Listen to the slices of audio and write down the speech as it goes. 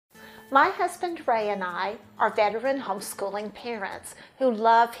My husband Ray and I are veteran homeschooling parents who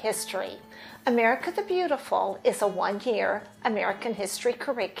love history. America the Beautiful is a one-year American history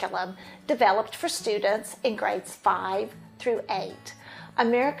curriculum developed for students in grades 5 through 8.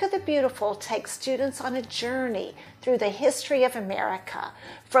 America the Beautiful takes students on a journey through the history of America,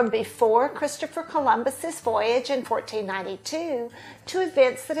 from before Christopher Columbus's voyage in 1492 to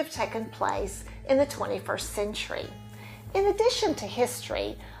events that have taken place in the 21st century. In addition to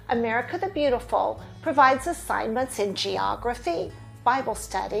history, America the Beautiful provides assignments in geography, Bible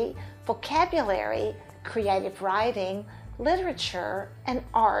study, vocabulary, creative writing, literature, and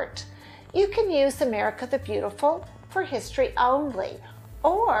art. You can use America the Beautiful for history only,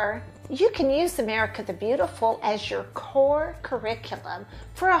 or you can use America the Beautiful as your core curriculum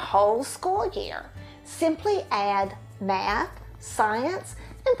for a whole school year. Simply add math, science,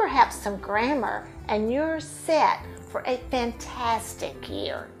 and perhaps some grammar, and you're set for a fantastic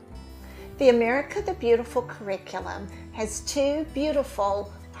year. The America the Beautiful curriculum has 2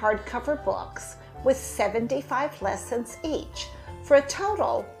 beautiful hardcover books with 75 lessons each, for a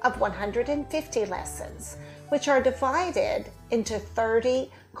total of 150 lessons, which are divided into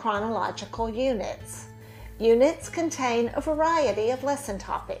 30 chronological units. Units contain a variety of lesson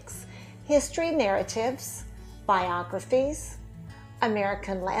topics: history narratives, biographies,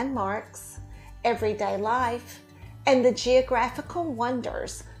 American landmarks, everyday life, and the geographical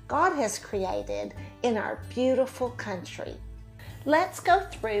wonders God has created in our beautiful country. Let's go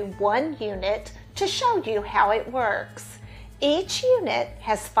through one unit to show you how it works. Each unit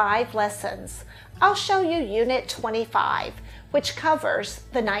has 5 lessons. I'll show you Unit 25, which covers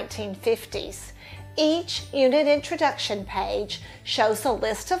the 1950s. Each unit introduction page shows a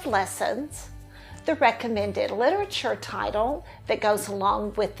list of lessons, the recommended literature title that goes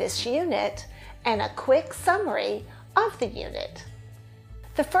along with this unit, and a quick summary of the unit.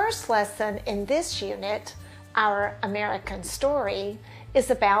 The first lesson in this unit, Our American Story, is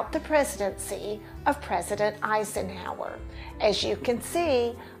about the presidency of President Eisenhower. As you can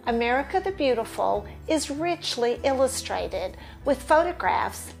see, America the Beautiful is richly illustrated with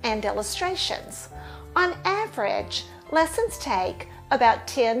photographs and illustrations. On average, lessons take about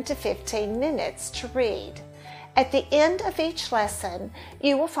 10 to 15 minutes to read. At the end of each lesson,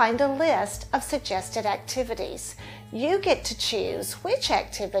 you will find a list of suggested activities. You get to choose which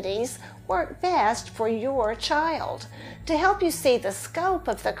activities work best for your child. To help you see the scope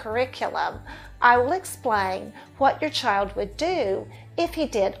of the curriculum, I will explain what your child would do if he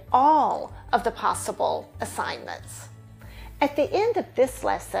did all of the possible assignments. At the end of this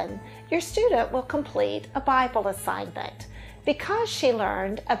lesson, your student will complete a Bible assignment. Because she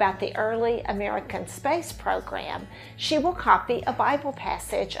learned about the early American space program, she will copy a Bible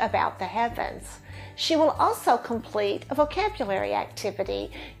passage about the heavens. She will also complete a vocabulary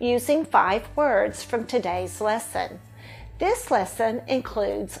activity using 5 words from today's lesson. This lesson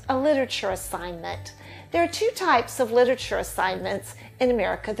includes a literature assignment. There are 2 types of literature assignments in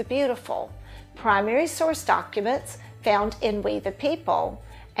America the Beautiful: primary source documents found in We the People,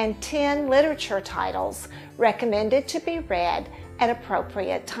 and 10 literature titles recommended to be read at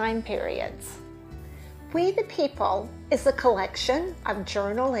appropriate time periods. We the People is a collection of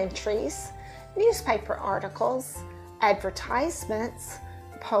journal entries, newspaper articles, advertisements,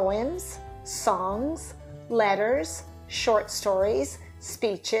 poems, songs, letters, short stories,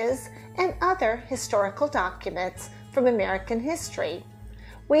 speeches, and other historical documents from American history.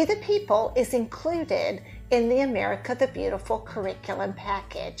 We the People is included in the America the Beautiful curriculum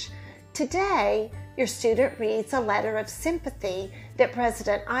package. Today, your student reads a letter of sympathy that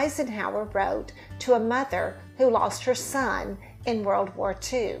President Eisenhower wrote to a mother who lost her son in World War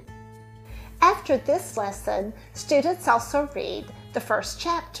II. After this lesson, students also read the first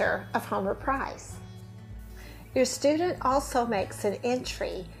chapter of Homer Price. Your student also makes an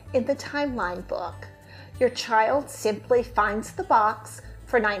entry in the timeline book. Your child simply finds the box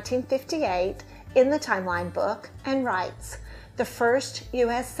for 1958 in the timeline book and writes, "The first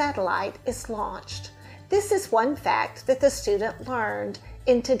U.S. satellite is launched." This is one fact that the student learned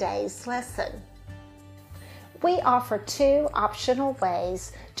in today's lesson. We offer 2 optional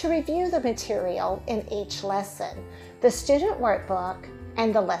ways to review the material in each lesson: the student workbook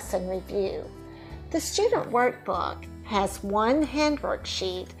and the lesson review. The student workbook has 1 handwork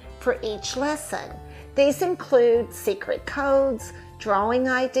sheet for each lesson. These include secret codes, drawing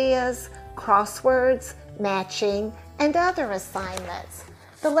ideas, crosswords, matching, and other assignments.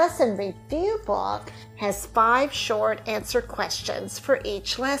 The lesson review book has 5 short answer questions for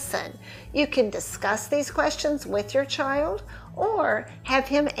each lesson. You can discuss these questions with your child or have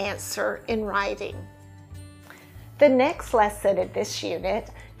him answer in writing. The next lesson in this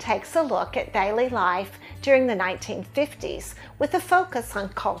unit takes a look at daily life during the 1950s with a focus on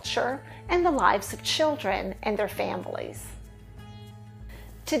culture and the lives of children and their families.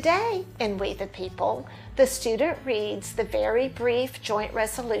 Today in We the People, the student reads the very brief joint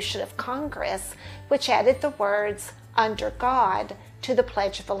resolution of Congress, which added the words, "under God," to the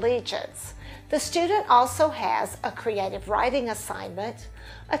Pledge of Allegiance. The student also has a creative writing assignment,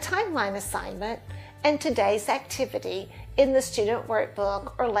 a timeline assignment, and today's activity in the student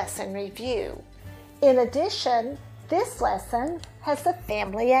workbook or lesson review. In addition, this lesson has a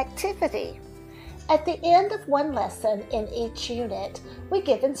family activity. At the end of one lesson in each unit, we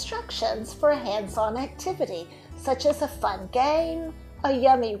give instructions for a hands-on activity, such as a fun game, a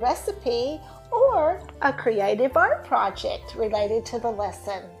yummy recipe, or a creative art project related to the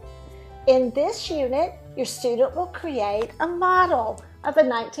lesson. In this unit, your student will create a model of a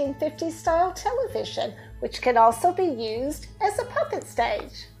 1950s style television, which can also be used as a puppet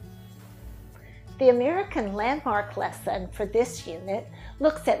stage. The American Landmark lesson for this unit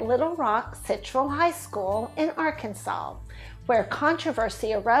looks at Little Rock Central High School in Arkansas, where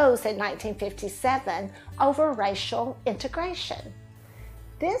controversy arose in 1957 over racial integration.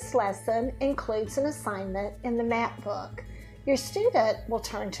 This lesson includes an assignment in the map book. Your student will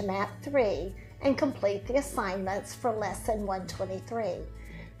turn to Map 3 and complete the assignments for Lesson 123.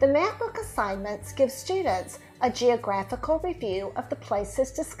 The map book assignments give students a geographical review of the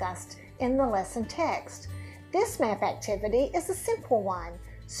places discussed in the lesson text. This map activity is a simple one.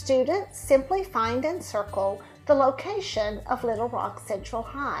 Students simply find and circle the location of Little Rock Central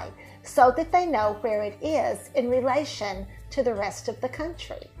High so that they know where it is in relation to the rest of the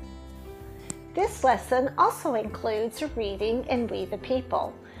country. This lesson also includes a reading in We the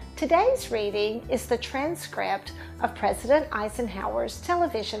People. Today's reading is the transcript of President Eisenhower's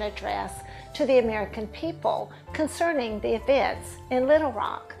television address to the American people concerning the events in Little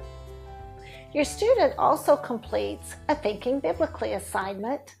Rock. Your student also completes a Thinking Biblically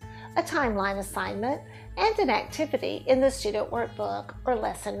assignment, a timeline assignment, and an activity in the student workbook or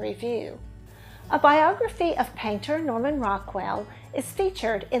lesson review. A biography of painter Norman Rockwell is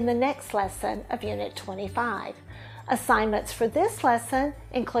featured in the next lesson of Unit 25. Assignments for this lesson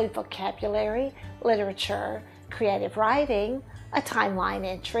include vocabulary, literature, creative writing, a timeline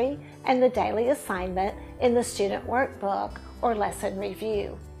entry, and the daily assignment in the student workbook or lesson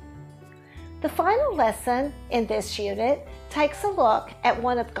review. The final lesson in this unit takes a look at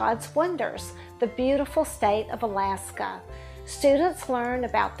one of God's wonders, the beautiful state of Alaska. Students learn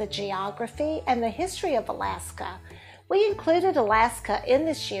about the geography and the history of Alaska. We included Alaska in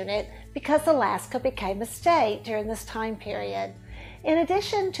this unit because Alaska became a state during this time period. In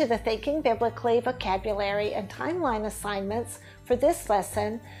addition to the Thinking Biblically, vocabulary, and timeline assignments for this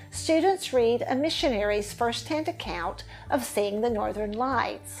lesson, students read a missionary's first-hand account of seeing the Northern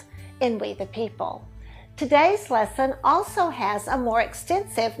Lights in We the People. Today's lesson also has a more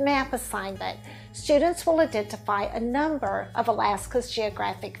extensive map assignment. Students will identify a number of Alaska's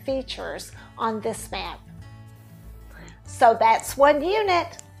geographic features on this map. So that's one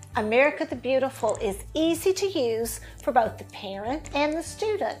unit. America the Beautiful is easy to use for both the parent and the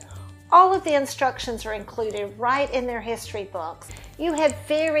student. All of the instructions are included right in their history books. You have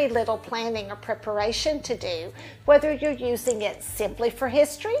very little planning or preparation to do, whether you're using it simply for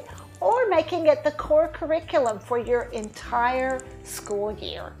history or making it the core curriculum for your entire school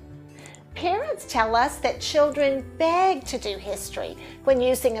year. Parents tell us that children beg to do history when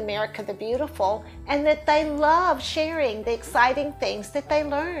using America the Beautiful, and that they love sharing the exciting things that they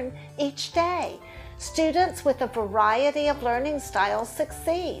learn each day. Students with a variety of learning styles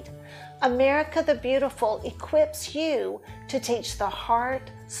succeed. America the Beautiful equips you to teach the heart,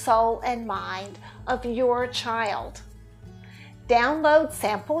 soul, and mind of your child. Download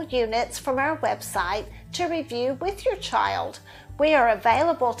sample units from our website to review with your child. We are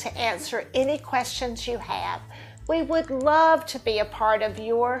available to answer any questions you have. We would love to be a part of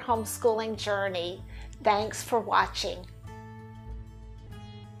your homeschooling journey. Thanks for watching.